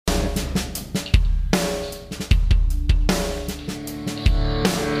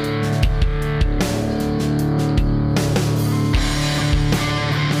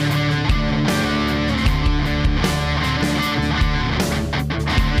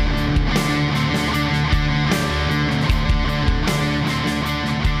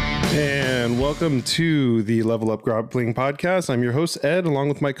welcome to the Level Up Grappling Podcast. I'm your host, Ed, along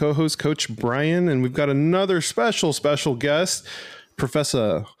with my co-host, Coach Brian, and we've got another special guest,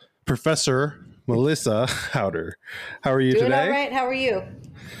 Professor Melissa Haueter. How are you today? Doing all right. How are you?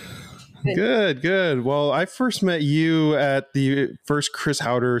 Good. Well, I first met you at the first Chris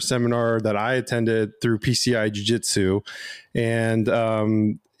Haueter seminar that I attended through PCI Jiu-Jitsu, and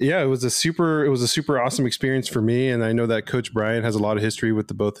it was a super awesome experience for me. And I know that Coach Brian has a lot of history with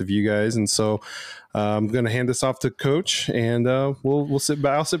the both of you guys, and so I'm going to hand this off to Coach, and we'll sit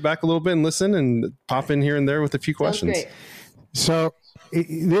back. I'll sit back a little bit and listen, and pop in here and there with a few questions. Great. So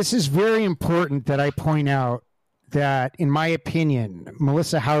this is very important that I point out that, in my opinion,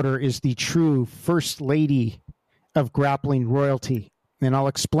 Melissa Haueter is the true first lady of grappling royalty, and I'll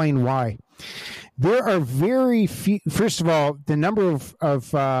explain why. There are very few. First of all, the number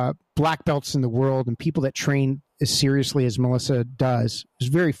of black belts in the world and people that train as seriously as Melissa does is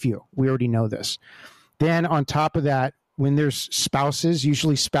very few. We already know this. Then on top of that, when there's spouses,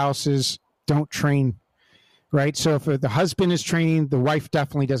 usually spouses don't train. Right. So if the husband is training, the wife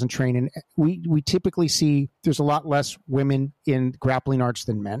definitely doesn't train. And we typically see there's a lot less women in grappling arts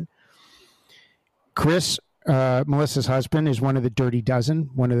than men. Chris, Melissa's husband, is one of the Dirty Dozen,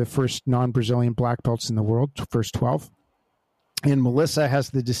 one of the first non-Brazilian black belts in the world, first 12. And Melissa has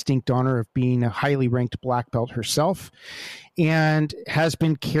the distinct honor of being a highly ranked black belt herself and has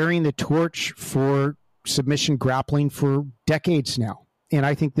been carrying the torch for submission grappling for decades now. And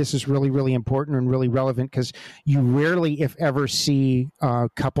I think this is really, really important and really relevant because you rarely, if ever, see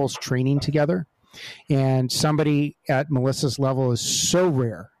couples training together. And somebody at Melissa's level is so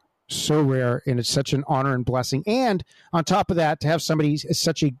rare, and it's such an honor and blessing. And on top of that, to have somebody as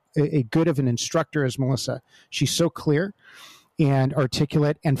such a good of an instructor as Melissa. She's so clear and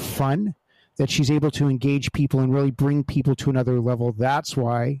articulate and fun that she's able to engage people and really bring people to another level. That's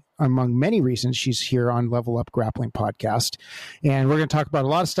why, among many reasons, she's here on Level Up Grappling Podcast. And we're going to talk about a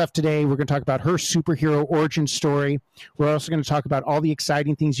lot of stuff today. We're going to talk about her superhero origin story. We're also going to talk about all the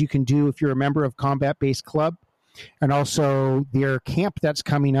exciting things you can do if you're a member of Combat Base Club, and also their camp that's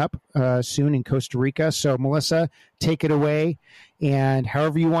coming up soon in Costa Rica. So, Melissa, take it away. And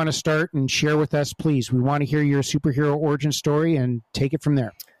however you want to start and share with us, please. We want to hear your superhero origin story and take it from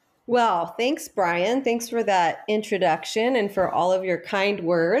there. Well, thanks, Brian. Thanks for that introduction and for all of your kind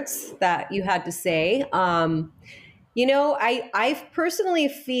words that you had to say. I personally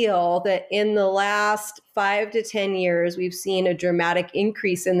feel that in the last 5 to 10 years, we've seen a dramatic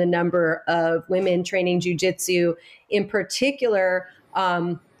increase in the number of women training jiu-jitsu, in particular,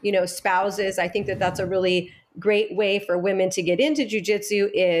 spouses. I think that that's a really great way for women to get into jiu-jitsu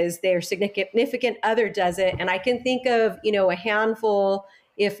is their significant other does it. And I can think of, a handful,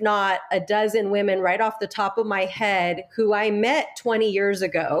 if not a dozen women right off the top of my head who I met 20 years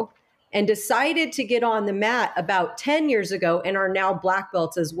ago and decided to get on the mat about 10 years ago and are now black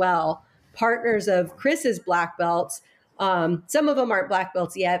belts as well, partners of Chris's black belts. Some of them aren't black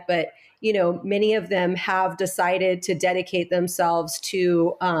belts yet, but, many of them have decided to dedicate themselves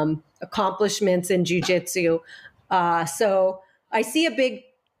to accomplishments in jiu-jitsu. So I see a big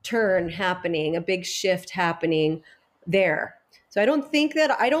turn happening, a big shift happening there. So I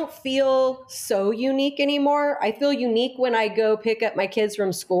don't feel so unique anymore. I feel unique when I go pick up my kids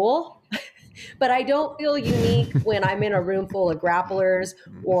from school, but I don't feel unique when I'm in a room full of grapplers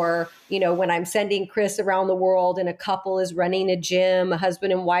or, when I'm sending Chris around the world and a couple is running a gym, a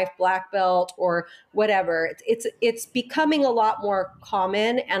husband and wife black belt or whatever. It's becoming a lot more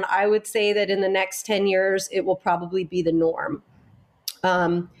common. And I would say that in the next 10 years, it will probably be the norm.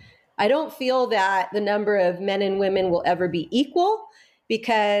 I don't feel that the number of men and women will ever be equal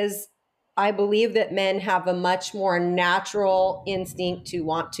because I believe that men have a much more natural instinct to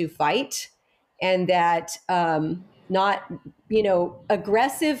want to fight and that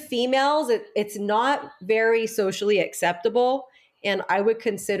aggressive females, it's not very socially acceptable. And I would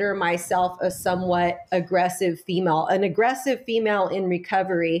consider myself a somewhat aggressive female, an aggressive female in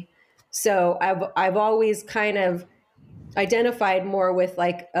recovery. So I've always kind of identified more with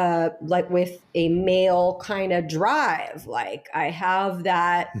like with a male kind of drive. Like I have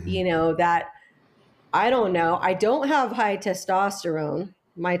that, that, I don't know. I don't have high testosterone.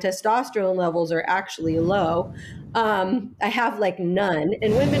 My testosterone levels are actually low. I have like none,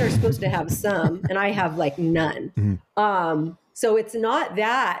 and women are supposed to have some, and I have like none. Mm-hmm. So it's not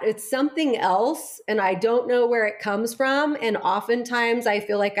that, it's something else. And I don't know where it comes from. And oftentimes I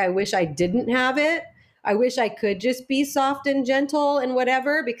feel like I wish I didn't have it. I wish I could just be soft and gentle and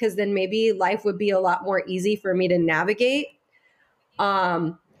whatever, because then maybe life would be a lot more easy for me to navigate.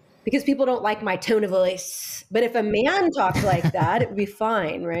 Because people don't like my tone of voice. But if a man talked like that, it would be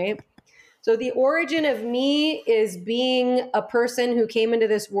fine, right? So the origin of me is being a person who came into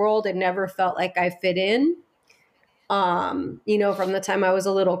this world and never felt like I fit in. From the time I was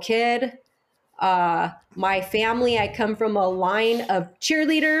a little kid, my family, I come from a line of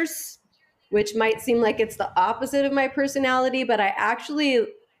cheerleaders, which might seem like it's the opposite of my personality, but I actually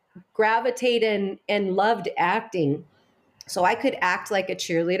gravitate and loved acting. So I could act like a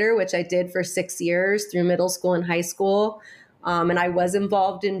cheerleader, which I did for 6 years through middle school and high school. And I was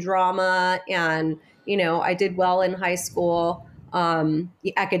involved in drama, and, I did well in high school,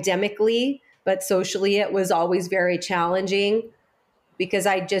 academically, but socially it was always very challenging because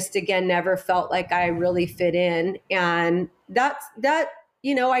I just, again, never felt like I really fit in. And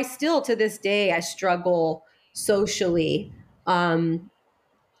I still, to this day, I struggle socially. But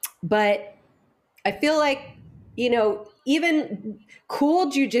I feel like, even cool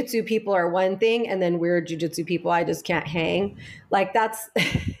jujitsu people are one thing, and then weird jujitsu people I just can't hang. Like that's,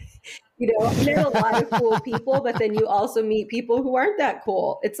 I met a lot of cool people, but then you also meet people who aren't that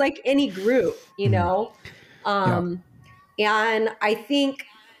cool. It's like any group, And I think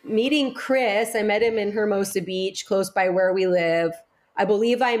meeting Chris, I met him in Hermosa Beach, close by where we live. I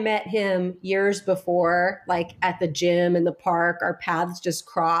believe I met him years before, like at the gym in the park. Our paths just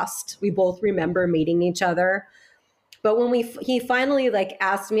crossed. We both remember meeting each other. But when he finally like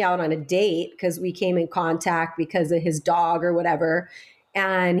asked me out on a date, because we came in contact because of his dog or whatever,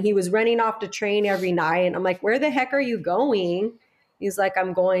 and he was running off to train every night, and I'm like, where the heck are you going? He's like,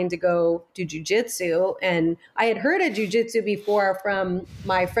 I'm going to go do jujitsu. And I had heard of jujitsu before from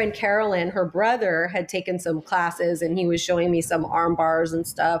my friend Carolyn. Her brother had taken some classes and he was showing me some arm bars and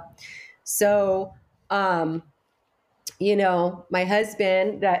stuff. So, my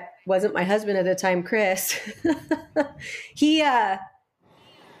husband, that wasn't my husband at the time, Chris, he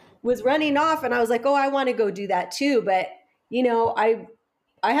was running off, and I was like, oh, I want to go do that too. But,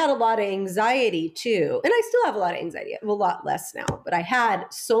 I had a lot of anxiety too. And I still have a lot of anxiety, a lot less now, but I had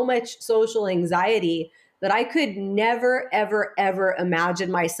so much social anxiety that I could never, ever, ever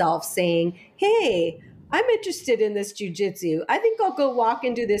imagine myself saying, hey, I'm interested in this jujitsu. I think I'll go walk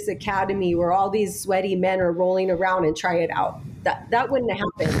into this academy where all these sweaty men are rolling around and try it out. That wouldn't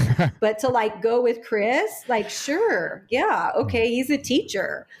happen. But to like go with Chris, like, sure. Yeah. Okay. He's a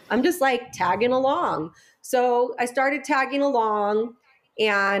teacher. I'm just like tagging along. So I started tagging along.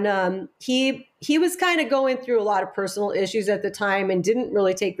 And he was kind of going through a lot of personal issues at the time and didn't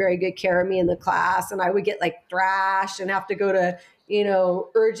really take very good care of me in the class. And I would get like thrashed and have to go to,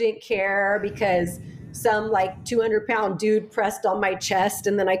 urgent care because some like 200-pound dude pressed on my chest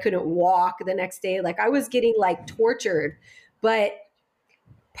and then I couldn't walk the next day. Like I was getting like tortured. But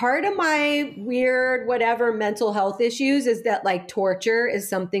part of my weird, whatever mental health issues is that like torture is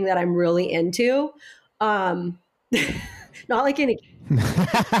something that I'm really into. Not like in a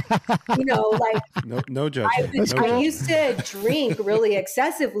like no judgment. I used to drink really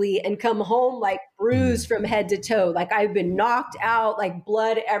excessively and come home like bruised from head to toe. Like I've been knocked out, like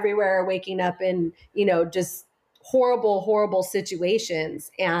blood everywhere, waking up in, just horrible, horrible situations.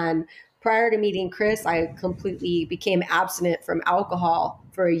 And prior to meeting Chris, I completely became abstinent from alcohol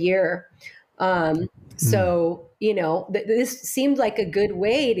for a year. So, this seemed like a good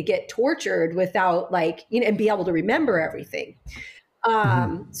way to get tortured without like, and be able to remember everything.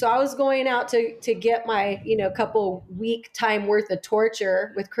 So I was going out to get my, couple week time worth of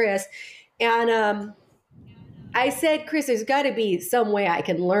torture with Chris. And, I said, Chris, there's got to be some way I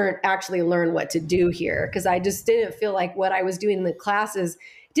can actually learn what to do here. Cause I just didn't feel like what I was doing in the classes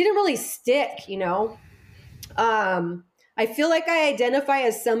didn't really stick, I feel like I identify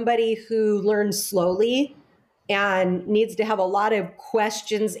as somebody who learns slowly and needs to have a lot of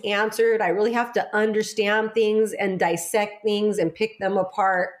questions answered. I really have to understand things and dissect things and pick them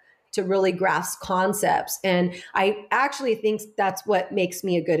apart to really grasp concepts. And I actually think that's what makes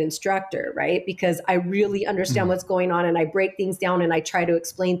me a good instructor, right? Because I really understand what's going on and I break things down and I try to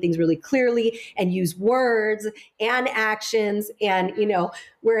explain things really clearly and use words and actions. And,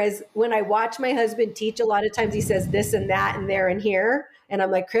 whereas when I watch my husband teach, a lot of times he says this and that and there and here. And I'm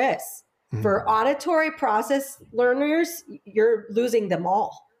like, Chris, for auditory process learners, you're losing them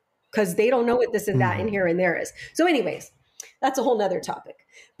all because they don't know what this and that and here and there is. So anyways, that's a whole nother topic.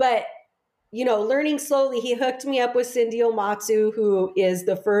 But, learning slowly, he hooked me up with Cindy Omatsu, who is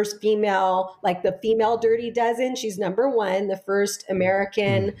the first female, like the female Dirty Dozen. She's number one, the first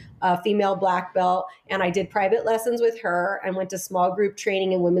American female black belt. And I did private lessons with her. I went to small group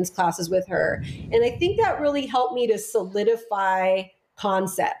training and women's classes with her. And I think that really helped me to solidify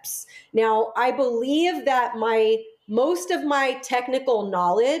concepts. Now, I believe that most of my technical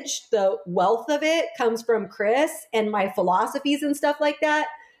knowledge, the wealth of it comes from Chris and my philosophies and stuff like that.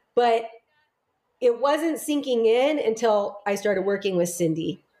 But it wasn't sinking in until I started working with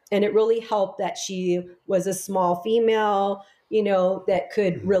Cindy. And it really helped that she was a small female, you know, that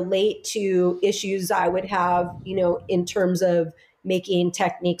could relate to issues I would have, you know, in terms of making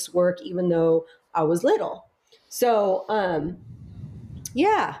techniques work, even though I was little. So,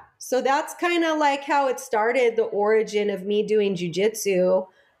 yeah. So that's kind of like how it started, the origin of me doing jujitsu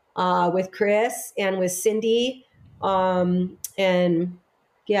with Chris and with Cindy. And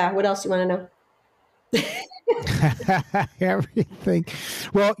yeah, what else do you want to know? Everything.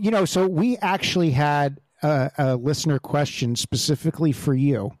 Well, you know, so we actually had a listener question specifically for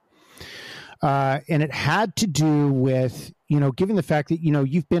you. And it had to do with, you know, given the fact that, you know,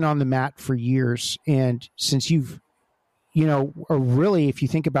 you've been on the mat for years, and since you've, you know, or really, if you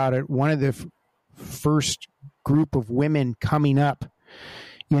think about it, one of the first group of women coming up,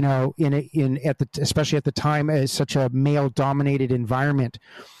 you know, especially at the time, as such a male dominated environment.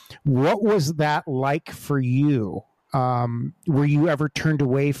 What was that like for you? Were you ever turned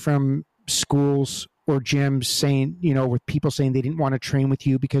away from schools or gyms saying, you know, with people saying they didn't want to train with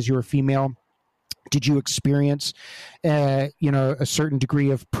you because you were female? Did you experience, you know, a certain degree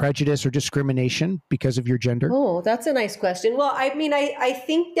of prejudice or discrimination because of your gender? Oh, that's a nice question. Well, I mean, I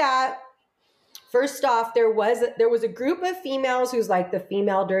think that first off, there was a group of females who's like the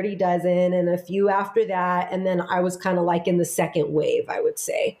female Dirty Dozen, and a few after that, and then I was kind of like in the second wave, I would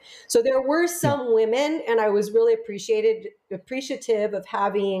say. So there were some women, and I was really appreciative of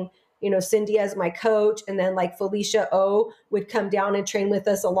having, you know, Cindy as my coach, and then like Felicia O would come down and train with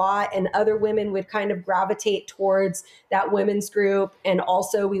us a lot, and other women would kind of gravitate towards that women's group. And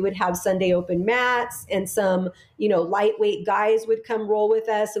also we would have Sunday open mats, and some, you know, lightweight guys would come roll with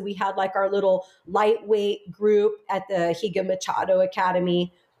us. So we had like our little lightweight group at the Higa Machado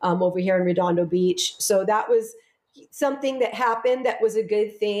Academy over here in Redondo Beach. So that was something that happened that was a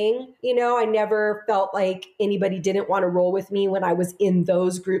good thing. You know, I never felt like anybody didn't want to roll with me when I was in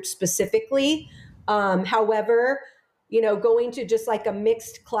those groups specifically. However, you know, going to just like a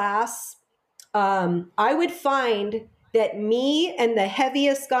mixed class, I would find that me and the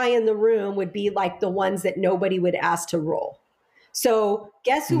heaviest guy in the room would be like the ones that nobody would ask to roll. So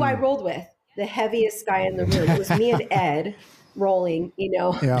guess who I rolled with? The heaviest guy in the room. It was me and Ed rolling, you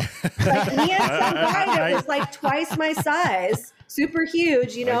know, like me and some guy that was like twice my size, super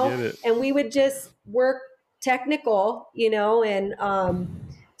huge, you know, and we would just work technical, you know, and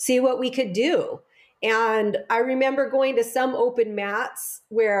see what we could do. And I remember going to some open mats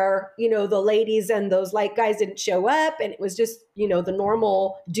where, you know, the ladies and those light guys didn't show up, and it was just, you know, the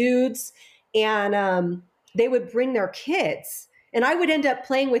normal dudes, and they would bring their kids. And I would end up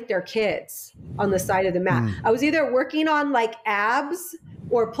playing with their kids on the side of the mat. I was either working on like abs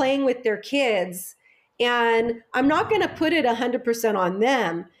or playing with their kids. And I'm not going to put it 100% on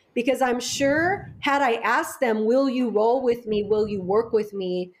them, because I'm sure had I asked them, will you roll with me? Will you work with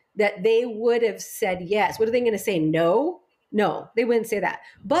me? That they would have said yes. What are they going to say? No? No, they wouldn't say that.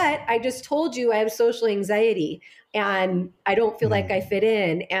 But I just told you I have social anxiety, and I don't feel like I fit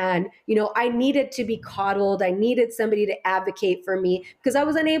in. And, you know, I needed to be coddled. I needed somebody to advocate for me, because I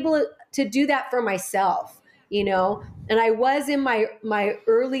was unable to do that for myself, you know, and I was in my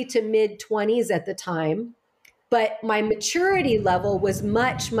early to mid 20s at the time, but my maturity level was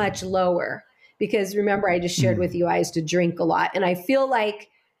much, much lower, because remember, I just shared with you, I used to drink a lot. And I feel like,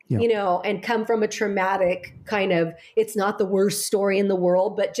 you know, and come from a traumatic kind of, it's not the worst story in the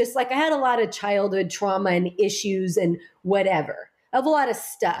world, but just like I had a lot of childhood trauma and issues and whatever, of a lot of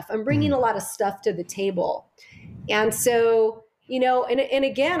stuff. I'm bringing a lot of stuff to the table. And so, you know, and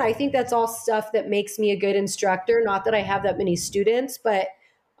again, I think that's all stuff that makes me a good instructor. Not that I have that many students, but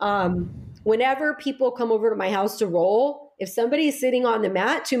whenever people come over to my house to roll, if somebody's sitting on the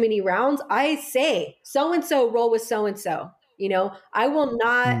mat too many rounds, I say, so-and-so roll with so-and-so. You know, I will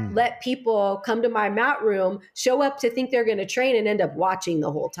not let people come to my mat room, show up to think they're going to train, and end up watching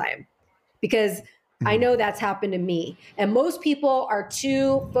the whole time, because I know that's happened to me. And most people are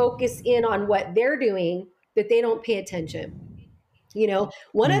too focused in on what they're doing that they don't pay attention. You know,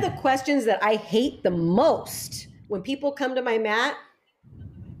 one of the questions that I hate the most when people come to my mat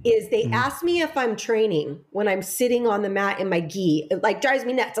is they ask me if I'm training when I'm sitting on the mat in my gi. It like drives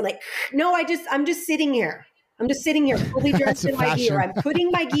me nuts. I'm like, no, I'm just sitting here. I'm just sitting here fully dressed in my gi, or I'm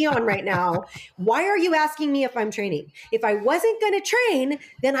putting my gi on right now. Why are you asking me if I'm training? If I wasn't going to train,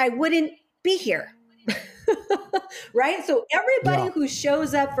 then I wouldn't be here. Right? So everybody who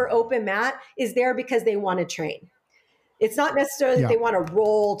shows up for open mat is there because they want to train. It's not necessarily that they want to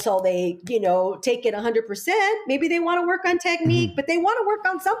roll till they, you know, take it 100%. Maybe they want to work on technique, but they want to work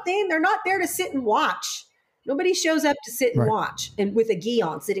on something. They're not there to sit and watch. Nobody shows up to sit and watch and with a gi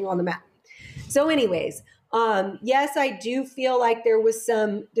on, sitting on the mat. So anyways, yes, I do feel like there was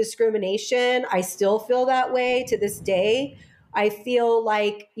some discrimination. I still feel that way to this day. I feel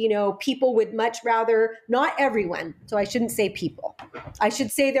like, people would much rather, not everyone, so I shouldn't say people. I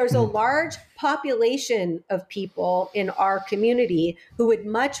should say there's a large population of people in our community who would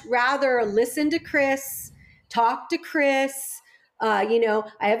much rather listen to Chris, talk to Chris. I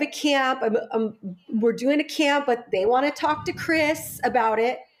have a camp. We're doing a camp, but they want to talk to Chris about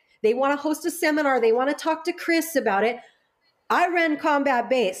it. They want to host a seminar. They want to talk to Chris about it. I run combat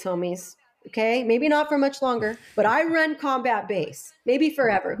base, homies. Okay. Maybe not for much longer, but I run combat base, maybe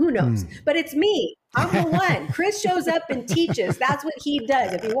forever. Who knows? But it's me. I'm the one. Chris shows up and teaches. That's what he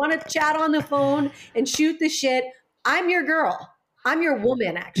does. If you want to chat on the phone and shoot the shit, I'm your girl. I'm your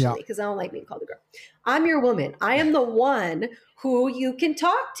woman, actually, because I don't like being called a girl. I'm your woman. I am the one who you can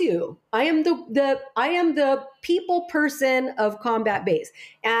talk to. I am the people person of combat base.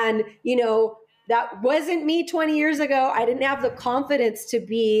 And, that wasn't me 20 years ago. I didn't have the confidence to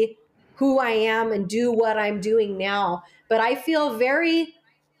be who I am and do what I'm doing now. But I feel very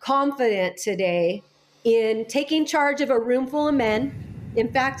confident today in taking charge of a room full of men.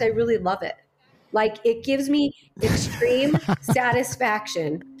 In fact, I really love it. Like, it gives me extreme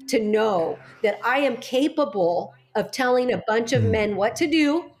satisfaction to know that I am capable of telling a bunch of men what to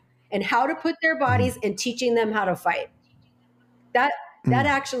do and how to put their bodies and teaching them how to fight. That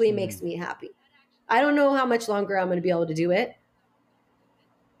actually makes me happy. I don't know how much longer I'm going to be able to do it.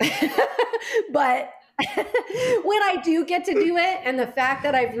 But when I do get to do it, and the fact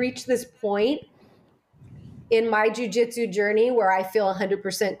that I've reached this point in my jiu-jitsu journey where I feel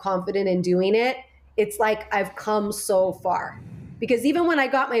 100% confident in doing it, it's like I've come so far. Because even when I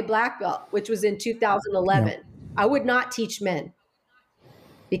got my black belt, which was in 2011, I would not teach men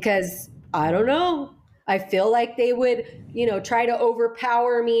because I don't know. I feel like they would, try to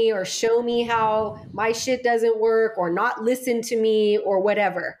overpower me or show me how my shit doesn't work or not listen to me or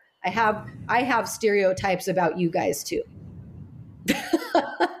whatever. I have stereotypes about you guys too.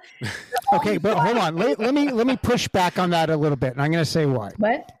 Okay, but hold on. Let me push back on that a little bit, and I'm going to say why.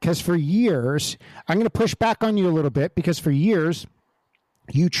 What? Because for years, I'm going to push back on you a little bit because for years,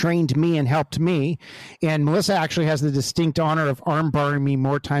 you trained me and helped me, and Melissa actually has the distinct honor of armbarring me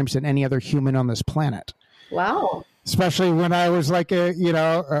more times than any other human on this planet. Wow. Especially when I was like a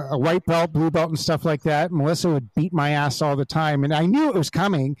white belt, blue belt and stuff like that. Melissa would beat my ass all the time. And I knew it was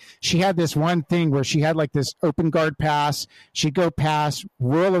coming. She had this one thing where she had like this open guard pass. She'd go pass,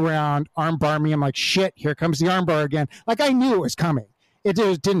 whirl around, arm bar me. I'm like, shit, here comes the arm bar again. Like I knew it was coming. It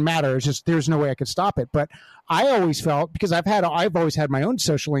didn't matter. It's just, there's no way I could stop it. But I always felt, because I've always had my own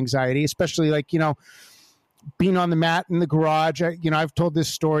social anxiety, especially like, being on the mat in the garage. I've told this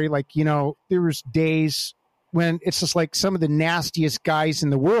story, like, there was days when it's just like some of the nastiest guys in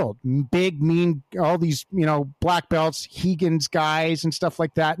the world, big, mean, all these, black belts, Higgins guys and stuff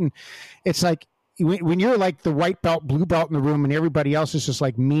like that. And it's like, when you're like the white belt, blue belt in the room and everybody else is just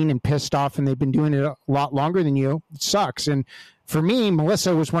like mean and pissed off and they've been doing it a lot longer than you, it sucks. And for me,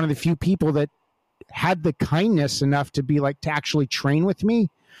 Melissa was one of the few people that had the kindness enough to be like, to actually train with me.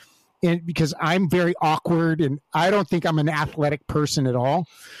 And because I'm very awkward and I don't think I'm an athletic person at all.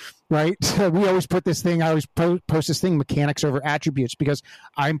 Right. So we always put this thing, I always post this thing, mechanics over attributes, because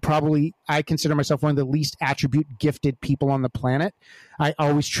I consider myself one of the least attribute gifted people on the planet. I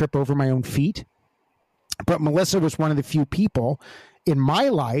always trip over my own feet. But Melissa was one of the few people in my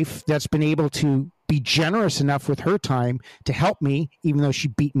life that's been able to be generous enough with her time to help me, even though she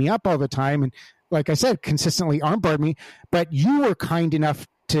beat me up all the time. And like I said, consistently armbarred me. But you were kind enough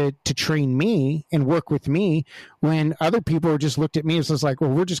to train me and work with me when other people just looked at me as just like, well,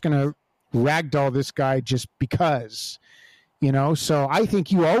 we're just going to ragdoll this guy just because, so I think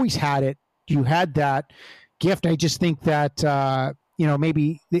you always had it. You had that gift. I just think that,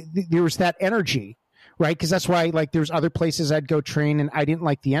 maybe there was that energy, right? Because that's why, like, there's other places I'd go train and I didn't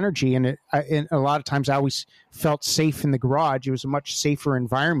like the energy. And a lot of times I always felt safe in the garage. It was a much safer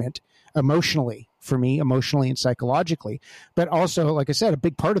environment emotionally for me, emotionally and psychologically. But also, like I said, a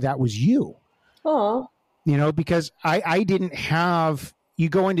big part of that was you. Oh, because I didn't have, you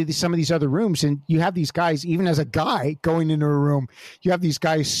go into some of these other rooms and you have these guys, even as a guy going into a room, you have these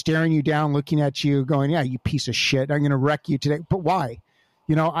guys staring you down, looking at you going, yeah, you piece of shit. I'm going to wreck you today. But why?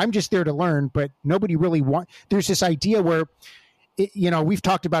 I'm just there to learn, but nobody really there's this idea where, we've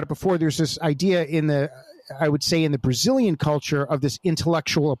talked about it before. There's this idea in the Brazilian culture of this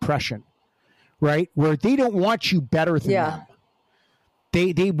intellectual oppression, right? Where they don't want you better than them.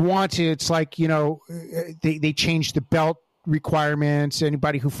 They want to, it's like, they change the belt requirements.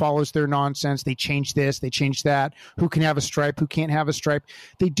 Anybody who follows their nonsense, they change this, they change that. Who can have a stripe? Who can't have a stripe?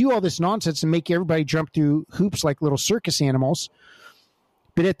 They do all this nonsense and make everybody jump through hoops like little circus animals.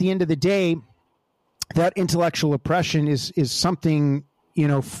 But at the end of the day, that intellectual oppression is something,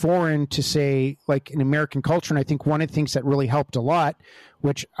 foreign to, say, like an American culture. And I think one of the things that really helped a lot,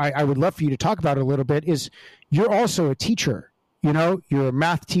 which I would love for you to talk about a little bit, is you're also a teacher. You're a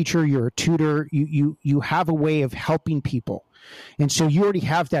math teacher, you're a tutor, you have a way of helping people. And so you already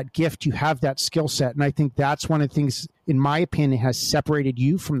have that gift, you have that skill set. And I think that's one of the things, in my opinion, has separated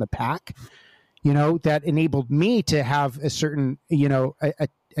you from the pack, that enabled me to have a certain,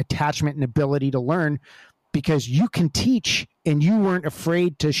 attachment and ability to learn, because you can teach and you weren't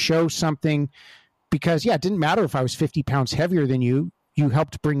afraid to show something, because it didn't matter if I was 50 pounds heavier than you. You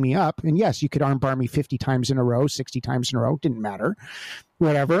helped bring me up. And yes, you could armbar me 50 times in a row, 60 times in a row. Didn't matter.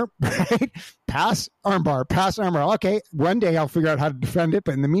 Whatever, right? Pass, armbar. Okay, one day I'll figure out how to defend it.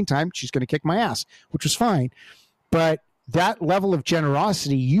 But in the meantime, she's going to kick my ass, which was fine. But that level of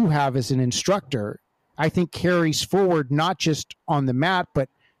generosity you have as an instructor, I think carries forward not just on the mat, but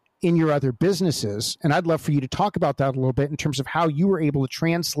in your other businesses. And I'd love for you to talk about that a little bit in terms of how you were able to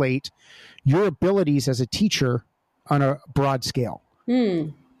translate your abilities as a teacher on a broad scale.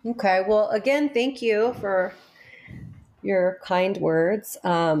 Okay. Well, again, thank you for your kind words.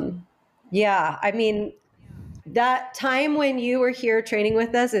 I mean, that time when you were here training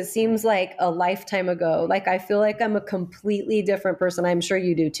with us, it seems like a lifetime ago. Like, I feel like I'm a completely different person. I'm sure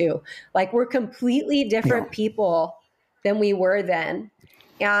you do too. Like, we're completely different people than we were then.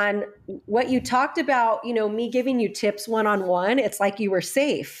 And what you talked about, me giving you tips one-on-one, it's like you were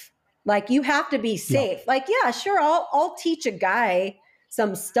safe. Like, you have to be safe. Yeah. Like, yeah, sure, I'll teach a guy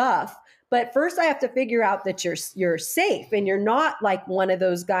some stuff, but first I have to figure out that you're safe and you're not like one of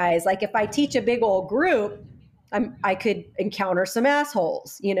those guys. Like, if I teach a big old group, I could encounter some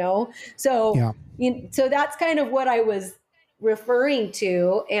assholes, So, so that's kind of what I was referring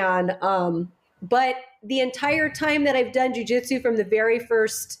to. And, but the entire time that I've done jujitsu, from the very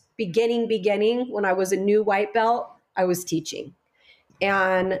first beginning, when I was a new white belt, I was teaching.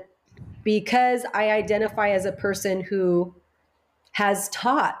 And because I identify as a person who has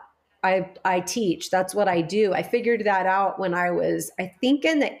taught, I teach. That's what I do. I figured that out when I was, I think,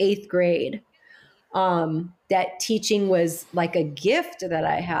 in the 8th grade, that teaching was like a gift that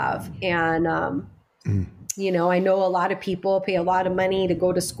I have. And, I know a lot of people pay a lot of money to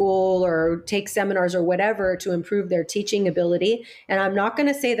go to school or take seminars or whatever to improve their teaching ability. And I'm not going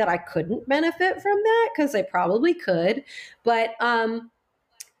to say that I couldn't benefit from that, because I probably could.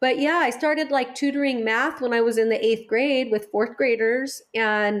 But yeah, I started like tutoring math when I was in the 8th grade with 4th graders.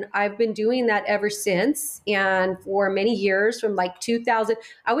 And I've been doing that ever since. And for many years, from like 2000,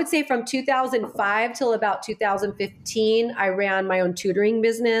 I would say from 2005 till about 2015, I ran my own tutoring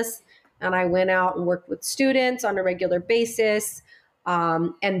business. And I went out and worked with students on a regular basis.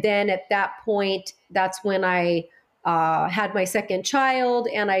 And then at that point, that's when I had my second child,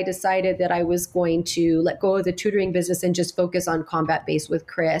 and I decided that I was going to let go of the tutoring business and just focus on combat base with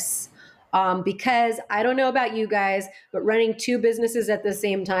Chris. Because I don't know about you guys, but running 2 businesses at the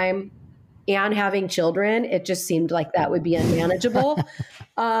same time and having children, it just seemed like that would be unmanageable.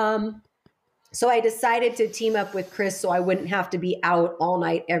 So I decided to team up with Chris so I wouldn't have to be out all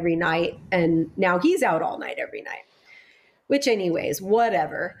night every night. And now he's out all night every night, which anyways,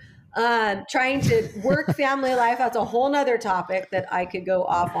 whatever. Trying to work family life, that's a whole nother topic that I could go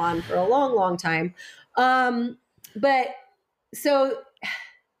off on for a long, long time. But so,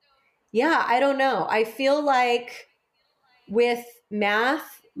 yeah, I don't know. I feel like with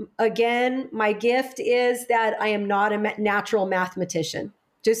math, again, my gift is that I am not a natural mathematician.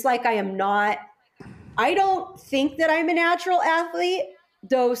 Just like I don't think that I'm a natural athlete,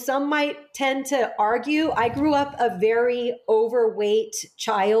 though some might tend to argue. I grew up a very overweight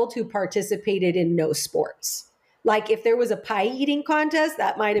child who participated in no sports. Like, if there was a pie eating contest,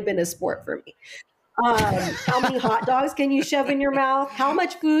 that might have been a sport for me. How many hot dogs can you shove in your mouth? How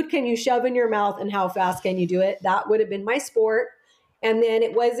much food can you shove in your mouth, and how fast can you do it? That would have been my sport. And then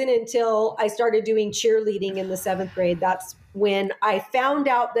it wasn't until I started doing cheerleading in the 7th grade, that's when I found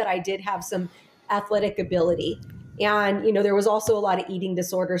out that I did have some athletic ability. And, there was also a lot of eating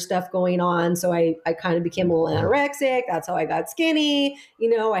disorder stuff going on. So I kind of became a little anorexic. That's how I got skinny.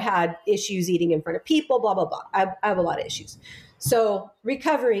 I had issues eating in front of people, blah, blah, blah. I have a lot of issues. So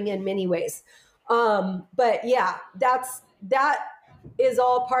recovering in many ways. But yeah, that is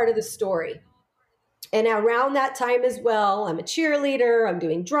all part of the story. And around that time as well, I'm a cheerleader, I'm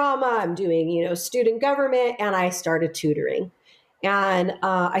doing drama, I'm doing, student government, and I started tutoring. And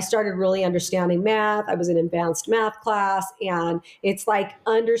I started really understanding math. I was in advanced math class, and it's like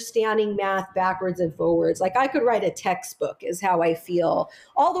understanding math backwards and forwards. Like I could write a textbook, is how I feel,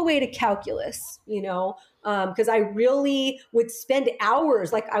 all the way to calculus, because I really would spend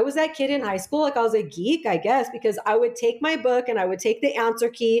hours. Like I was that kid in high school, like I was a geek, I guess, because I would take my book and I would take the answer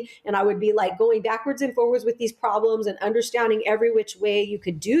key and I would be like going backwards and forwards with these problems and understanding every which way you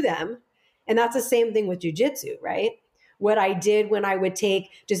could do them. And that's the same thing with jujitsu, right? What I did when I would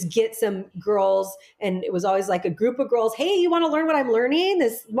just get some girls, and it was always like a group of girls, hey, you want to learn what I'm learning,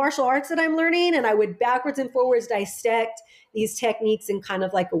 this martial arts that I'm learning? And I would backwards and forwards dissect these techniques in kind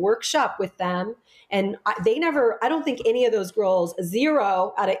of like a workshop with them. And I don't think any of those girls,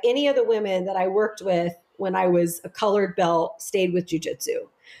 zero out of any of the women that I worked with when I was a colored belt, stayed with jujitsu.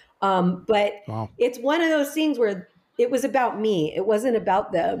 But wow. It's one of those things where it was about me. It wasn't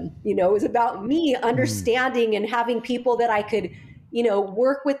about them. It was about me understanding and having people that I could,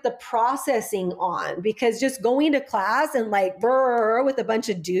 work with the processing on, because just going to class and like with a bunch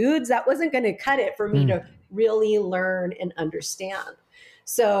of dudes, that wasn't going to cut it for me to really learn and understand.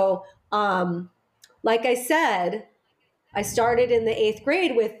 So, like I said, I started in the 8th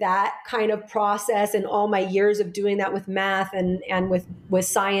grade with that kind of process, and all my years of doing that with math and with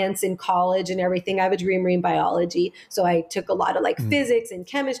science in college and everything. I have a degree in marine biology. So I took a lot of like physics and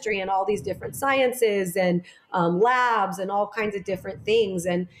chemistry and all these different sciences and labs and all kinds of different things.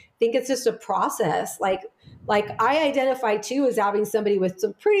 And I think it's just a process. Like I identify too as having somebody with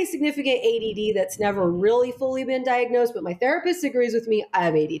some pretty significant ADD that's never really fully been diagnosed, but my therapist agrees with me. I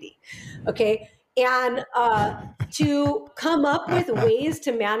have ADD. Okay. And to come up with ways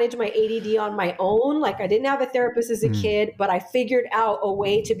to manage my ADD on my own. Like I didn't have a therapist as a kid, but I figured out a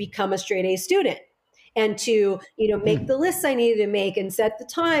way to become a straight A student and to, make the lists I needed to make and set the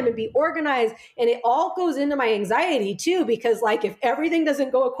time and be organized. And it all goes into my anxiety too, because like if everything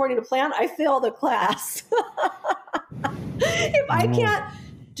doesn't go according to plan, I fail the class. If I can't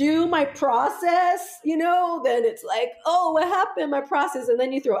do my process, then it's like, oh, what happened? My process. And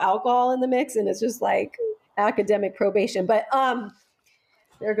then you throw alcohol in the mix and it's just like academic probation. But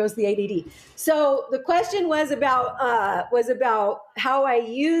there goes the ADD. So the question was about how I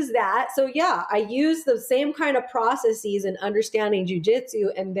use that. So yeah, I use the same kind of processes in understanding jujitsu,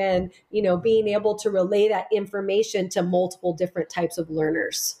 and then, being able to relay that information to multiple different types of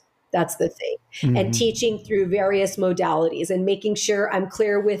learners. That's the thing. And teaching through various modalities and making sure I'm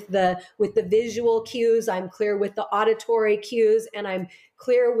clear with the visual cues, I'm clear with the auditory cues, and I'm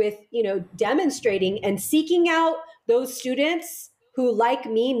clear with, demonstrating and seeking out those students who, like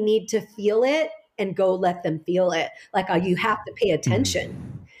me, need to feel it and go let them feel it. Like you have to pay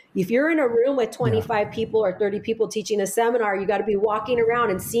attention. If you're in a room with 25 people or 30 people teaching a seminar, you got to be walking around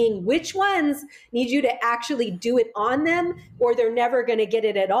and seeing which ones need you to actually do it on them, or they're never going to get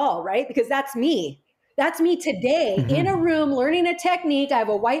it at all, right? Because that's me. That's me today in a room learning a technique. I have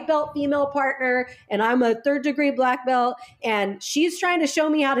a white belt female partner and I'm a 3rd degree black belt, and she's trying to show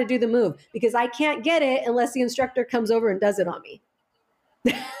me how to do the move because I can't get it unless the instructor comes over and does it on me.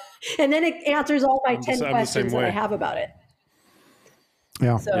 And then it answers all my 10 questions that I have about it.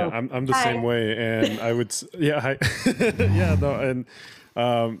 Yeah. So, yeah, I'm the same way, and I would, hi. Yeah, no,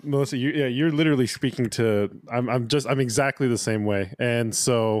 and Melissa, you're literally speaking to. I'm exactly the same way, and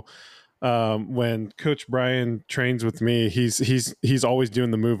so when Coach Brian trains with me, he's always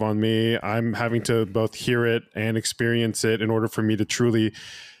doing the move on me. I'm having to both hear it and experience it in order for me to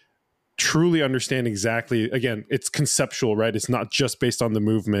truly understand exactly. Again, it's conceptual, right? It's not just based on the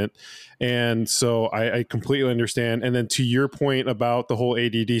movement. And so I completely understand. And then to your point about the whole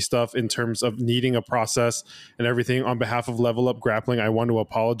ADD stuff in terms of needing a process and everything, on behalf of Level Up Grappling, I want to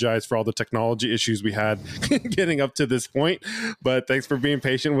apologize for all the technology issues we had getting up to this point, but thanks for being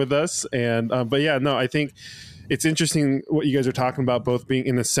patient with us. And, but yeah, no, I think it's interesting what you guys are talking about, both being,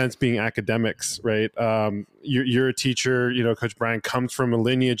 in a sense, being academics, right? You're a teacher, Coach Brian comes from a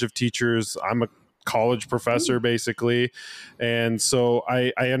lineage of teachers. I'm a college professor, basically. And so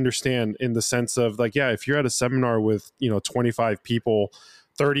I understand in the sense of like, yeah, if you're at a seminar with, 25 people,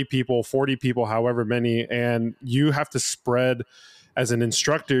 30 people, 40 people, however many, and you have to spread as an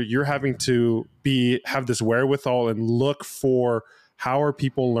instructor, you're having to have this wherewithal and look for how are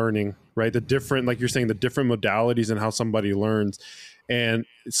people learning, right? The different, like you're saying, the different modalities and how somebody learns. And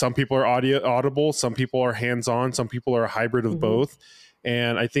some people are audible, some people are hands-on, some people are a hybrid of both.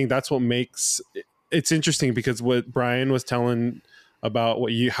 And I think that's what makes it's interesting, because what Brian was telling about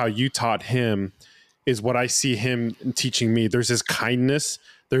how you taught him is what I see him teaching me. There's this kindness,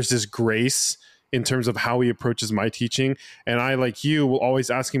 there's this grace in terms of how he approaches my teaching. And I, like you, will always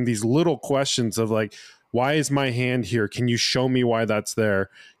ask him these little questions of like, why is my hand here? Can you show me why that's there?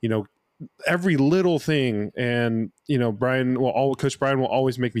 You know, every little thing. And, you know, Coach Brian will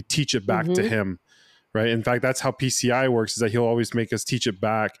always make me teach it back to him. Right. In fact, that's how PCI works, is that he'll always make us teach it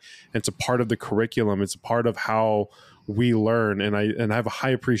back. And it's a part of the curriculum. It's a part of how we learn. And I have a high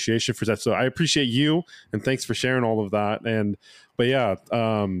appreciation for that. So I appreciate you, and thanks for sharing all of that. But yeah,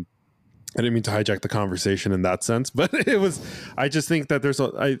 I didn't mean to hijack the conversation in that sense, but I just think that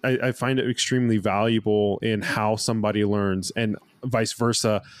I find it extremely valuable in how somebody learns, and vice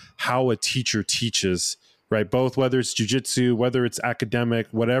versa, how a teacher teaches, right? Both, whether it's jujitsu, whether it's academic,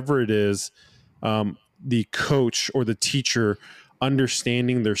 whatever it is, the coach or the teacher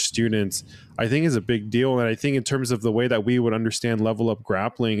understanding their students, I think, is a big deal. And I think in terms of the way that we would understand level up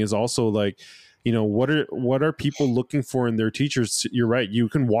grappling is also like, you know, what are people looking for in their teachers? You're right. You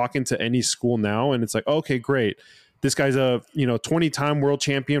can walk into any school now and it's like, okay, great. This guy's a, 20-time world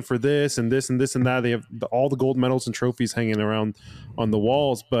champion for this and this and this and that. They have all the gold medals and trophies hanging around on the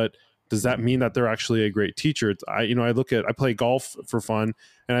walls, but does that mean that they're actually a great teacher? I play golf for fun,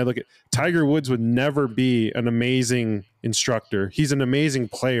 and I look at Tiger Woods would never be an amazing instructor. He's an amazing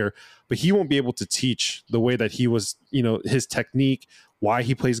player, but he won't be able to teach the way that he was, his technique, why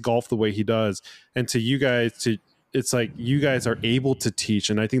he plays golf the way he does. And to you guys, it's like you guys are able to teach.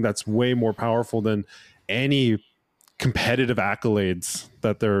 And I think that's way more powerful than any competitive accolades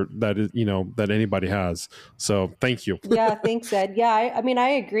that anybody has. So thank you. Yeah, thanks, Ed. Yeah, I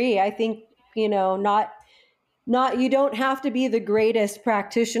agree. I think, not you don't have to be the greatest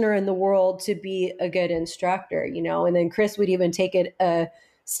practitioner in the world to be a good instructor, and then Chris would even take it a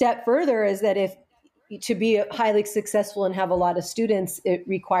step further, is that if to be highly successful and have a lot of students, it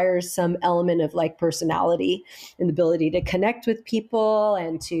requires some element of like personality and the ability to connect with people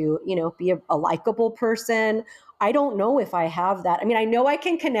and to, be a likable person. I don't know if I have that. I mean, I know I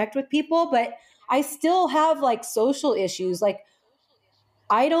can connect with people, but I still have like social issues. Like,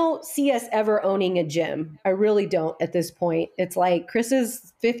 I don't see us ever owning a gym. I really don't at this point. It's like Chris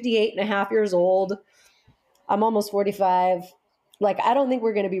is 58 and a half years old. I'm almost 45. Like, I don't think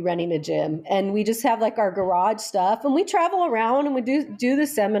we're going to be running a gym, and we just have like our garage stuff, and we travel around and we do the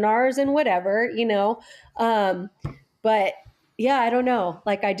seminars and whatever, but yeah, I don't know.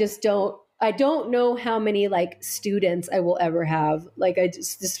 Like, I don't know how many like students I will ever have. Like,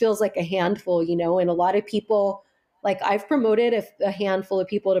 this feels like a handful, and a lot of people, like I've promoted a handful of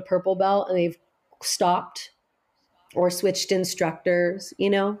people to purple belt and they've stopped or switched instructors,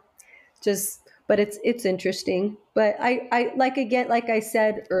 but it's interesting. But I like I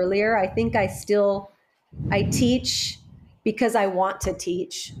said earlier, I think I teach because I want to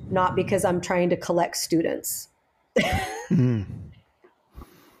teach, not because I'm trying to collect students.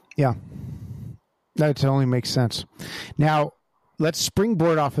 Yeah, that totally makes sense. Now, let's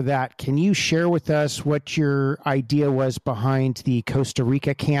springboard off of that. Can you share with us what your idea was behind the Costa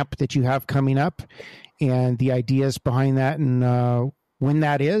Rica camp that you have coming up, and the ideas behind that, and when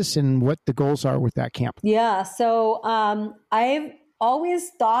that is, and what the goals are with that camp? Yeah. So I've always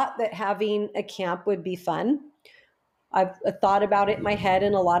thought that having a camp would be fun. I've thought about it in my head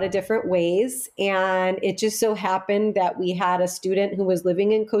in a lot of different ways. And it just so happened that we had a student who was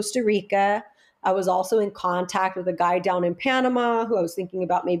living in Costa Rica. I was also in contact with a guy down in Panama who I was thinking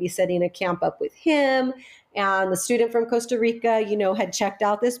about maybe setting a camp up with him. And the student from Costa Rica, had checked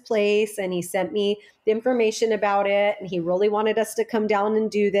out this place, and he sent me the information about it. And he really wanted us to come down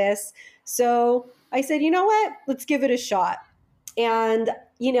and do this. So I said, you know what, let's give it a shot. And,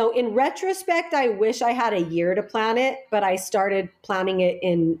 in retrospect, I wish I had a year to plan it, but I started planning it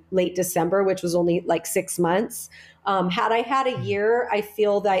in late December, which was only like 6 months. Had I had a year, I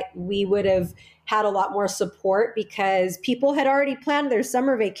feel that we would have had a lot more support, because people had already planned their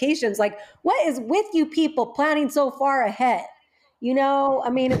summer vacations. Like, what is with you people planning so far ahead? It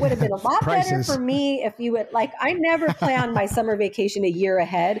would have been a lot better for me if you would, like, I never planned my summer vacation a year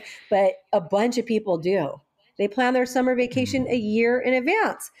ahead, but a bunch of people do. They plan their summer vacation a year in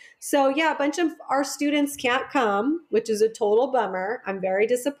advance. So yeah, a bunch of our students can't come, which is a total bummer. I'm very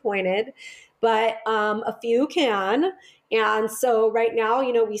disappointed, but a few can. And so right now,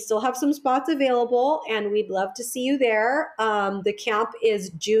 we still have some spots available, and we'd love to see you there. The camp is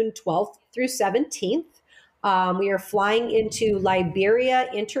June 12th through 17th. We are flying into Liberia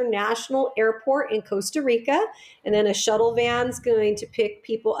International Airport in Costa Rica, and then a shuttle van's going to pick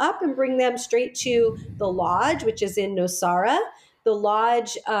people up and bring them straight to the lodge, which is in Nosara. The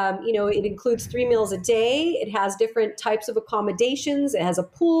lodge, it includes 3 meals a day. It has different types of accommodations. It has a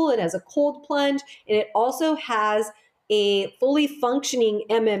pool, it has a cold plunge, and it also has a fully functioning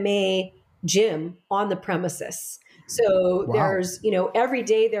MMA gym on the premises. So Wow. there's, every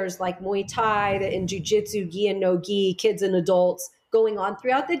day there's like Muay Thai and Jiu-Jitsu, gi and no gi, kids and adults going on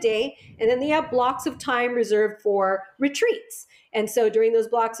throughout the day. And then they have blocks of time reserved for retreats. And so during those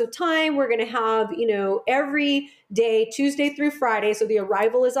blocks of time, we're going to have, every day, Tuesday through Friday. So the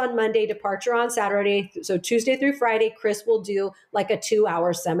arrival is on Monday, departure on Saturday. So Tuesday through Friday, Chris will do like a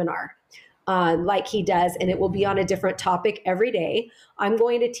 2-hour seminar. Like he does, and it will be on a different topic every day. I'm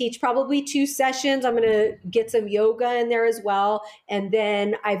going to teach probably 2 sessions. I'm going to get some yoga in there as well. And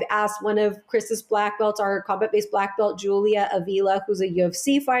then I've asked one of Chris's black belts, our combat-based black belt, Julia Avila, who's a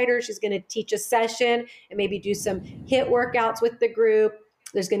UFC fighter. She's going to teach a session and maybe do some HIIT workouts with the group.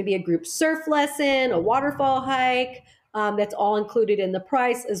 There's going to be a group surf lesson, a waterfall hike. That's all included in the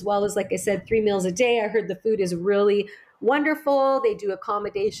price, as well as, like I said, 3 meals a day. I heard the food is really wonderful. They do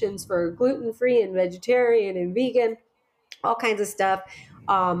accommodations for gluten-free and vegetarian and vegan, all kinds of stuff.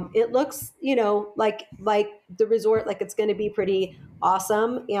 It looks, like the resort, like it's going to be pretty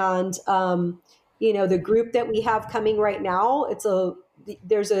awesome. And, the group that we have coming right now,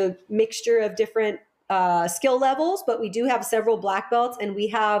 there's a mixture of different skill levels, but we do have several black belts, and we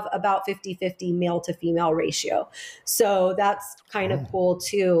have about 50-50 male to female ratio. So that's kind of cool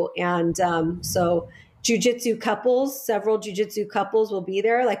too. And so jiu-jitsu couples, several jiu-jitsu couples will be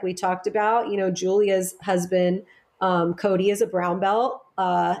there. Like we talked about, Julia's husband, Cody, is a brown belt,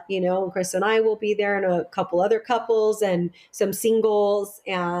 Chris and I will be there, and a couple other couples and some singles.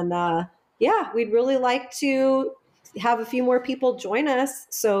 And we'd really like to have a few more people join us.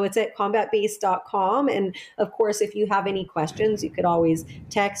 So it's at combatbase.com. And of course, if you have any questions, you could always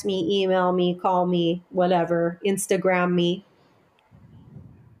text me, email me, call me, whatever, Instagram me.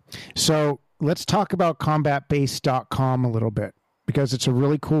 So let's talk about combatbase.com a little bit, because it's a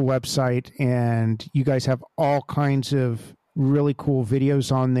really cool website, and you guys have all kinds of really cool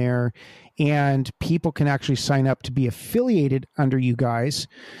videos on there, and people can actually sign up to be affiliated under you guys,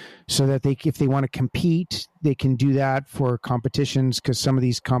 so that if they want to compete, they can do that for competitions, because some of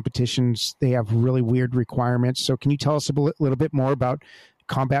these competitions, they have really weird requirements. So can you tell us a little bit more about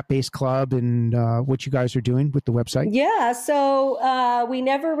Combat Base Club and what you guys are doing with the website? Yeah, so we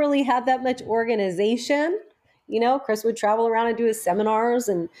never really had that much organization. Chris would travel around and do his seminars,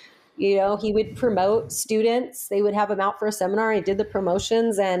 and he would promote students. They would have him out for a seminar. He did the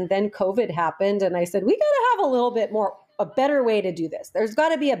promotions, and then COVID happened, and I said, we got to have a better way to do this. There's got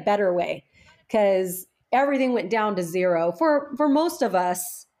to be a better way, because everything went down to zero for most of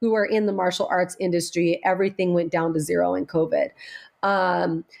us who are in the martial arts industry. Everything went down to zero in COVID.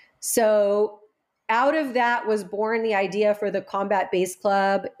 So out of that was born the idea for the Combat Base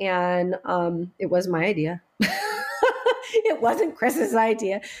Club, and it was my idea. It wasn't Chris's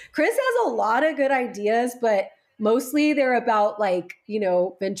idea. Chris has a lot of good ideas, but mostly they're about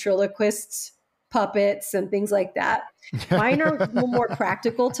ventriloquist puppets and things like that. Mine are more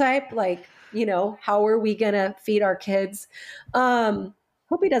practical type, like, how are we going to feed our kids? Hope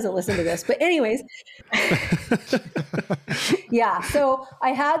he doesn't listen to this, but anyways. Yeah. So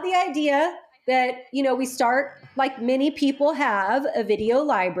I had the idea that, we start, like many people have, a video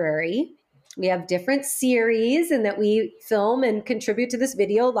library. We have different series, and that we film and contribute to this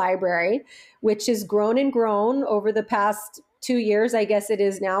video library, which has grown and grown over the past 2 years. I guess it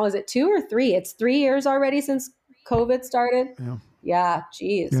is now. Is it 2 or 3? It's 3 years already since COVID started. Yeah.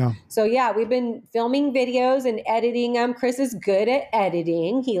 Geez. Yeah. So we've been filming videos and editing them. Chris is good at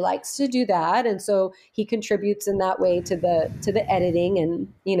editing. He likes to do that. And so he contributes in that way to the editing, and,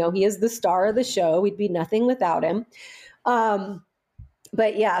 he is the star of the show. We'd be nothing without him.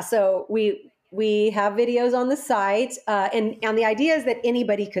 But yeah, so we have videos on the site, and the idea is that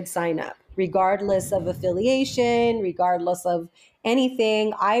anybody could sign up, regardless of affiliation, regardless of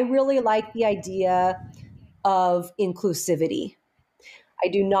anything. I really like the idea of inclusivity. I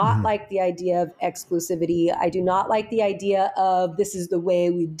do not like the idea of exclusivity. I do not like the idea of this is the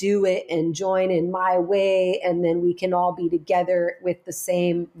way we do it, and join in my way, and then we can all be together with the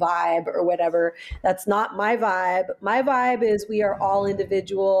same vibe or whatever. That's not my vibe. My vibe is we are all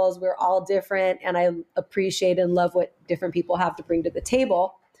individuals. We're all different, and I appreciate and love what different people have to bring to the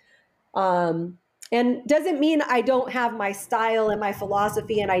table. And doesn't mean I don't have my style and my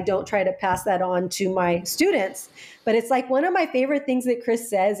philosophy, and I don't try to pass that on to my students. But it's like one of my favorite things that Chris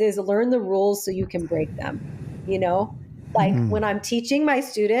says is learn the rules so you can break them. When I'm teaching my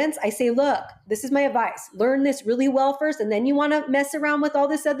students, I say, look, this is my advice. Learn this really well first, and then you want to mess around with all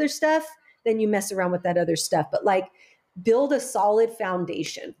this other stuff, then you mess around with that other stuff. But build a solid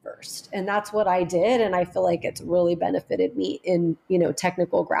foundation first. And that's what I did. And I feel like it's really benefited me in,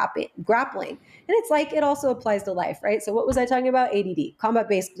 technical grappling. And it's it also applies to life, right? So what was I talking about? ADD,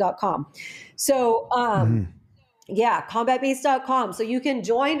 combatbase.com. So, Yeah, combatbase.com. So you can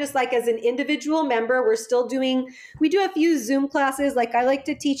join just like as an individual member. We do a few Zoom classes. Like I like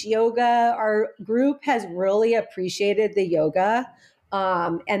to teach yoga. Our group has really appreciated the yoga.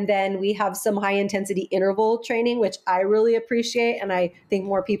 And then we have some high intensity interval training, which I really appreciate. And I think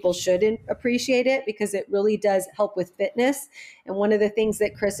more people should appreciate it because it really does help with fitness. And one of the things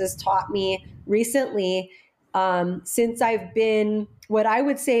that Chris has taught me recently, since I've been what I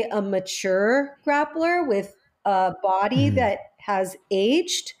would say a mature grappler with a body that has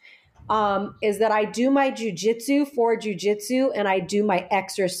aged, is that I do my jujitsu for jujitsu and I do my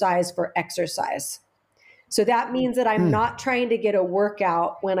exercise for exercise. So that means that I'm not trying to get a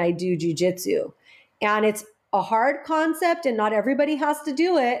workout when I do jujitsu. And it's a hard concept and not everybody has to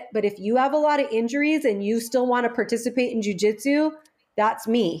do it. But if you have a lot of injuries and you still want to participate in jujitsu, that's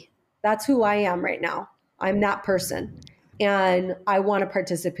me. That's who I am right now. I'm that person and I want to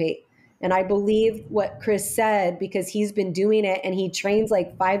participate. And I believe what Chris said because he's been doing it and he trains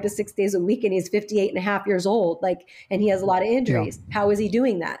like 5 to 6 days a week and he's 58 and a half years old. And he has a lot of injuries. Yeah. How is he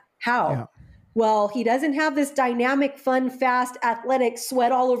doing that? How? Yeah. Well, he doesn't have this dynamic, fun, fast, athletic,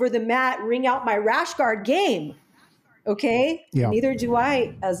 sweat all over the mat, ring out my rash guard game. Okay. Yeah. Neither do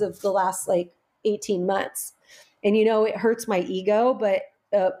I as of the last 18 months. And, it hurts my ego, but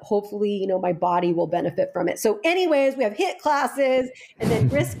hopefully, my body will benefit from it. So anyways, we have HIIT classes and then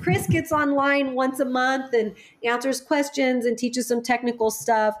Chris gets online once a month and answers questions and teaches some technical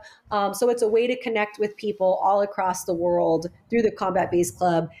stuff. So it's a way to connect with people all across the world through the Combat Base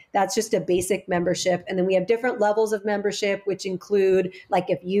Club. That's just a basic membership. And then we have different levels of membership, which include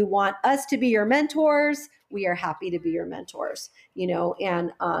if you want us to be your mentors, we are happy to be your mentors,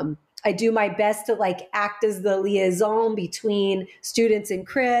 and I do my best to act as the liaison between students and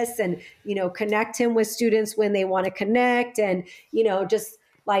Chris and, connect him with students when they want to connect and, just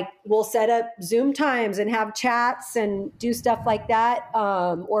we'll set up Zoom times and have chats and do stuff like that,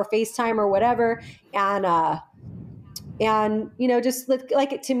 or FaceTime or whatever. And just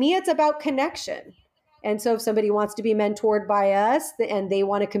to me, it's about connection. And so if somebody wants to be mentored by us and they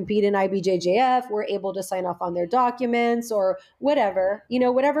want to compete in IBJJF, we're able to sign off on their documents or whatever,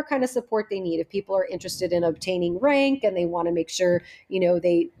 whatever kind of support they need. If people are interested in obtaining rank and they want to make sure,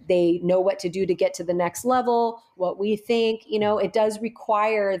 they know what to do to get to the next level, what we think, it does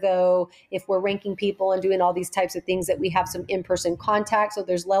require though, if we're ranking people and doing all these types of things that we have some in-person contact. So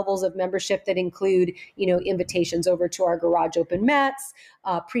there's levels of membership that include, invitations over to our garage open mats.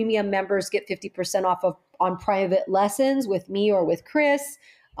 Premium members get 50% off on private lessons with me or with Chris.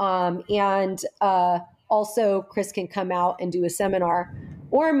 Also Chris can come out and do a seminar